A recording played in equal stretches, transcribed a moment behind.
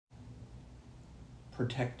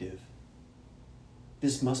protective.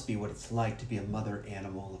 This must be what it's like to be a mother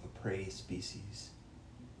animal of a prey species.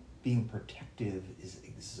 Being protective is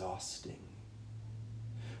exhausting.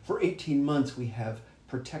 For 18 months, we have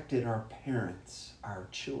protected our parents, our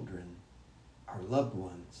children, our loved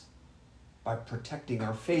ones, by protecting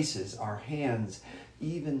our faces, our hands,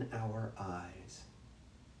 even our eyes.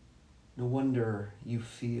 No wonder you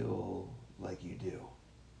feel like you do.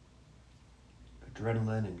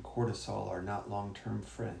 Adrenaline and cortisol are not long-term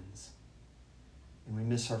friends, and we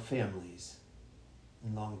miss our families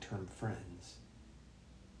and long-term friends.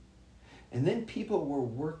 And then people were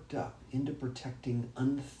worked up into protecting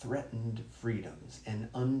unthreatened freedoms and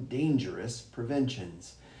undangerous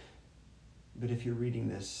preventions. But if you're reading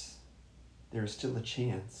this, there is still a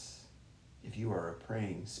chance, if you are a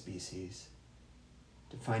praying species,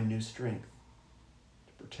 to find new strength,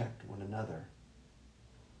 to protect one another.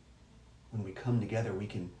 When we come together, we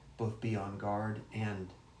can both be on guard and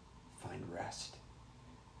find rest.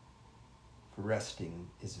 For resting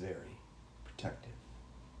is very protective.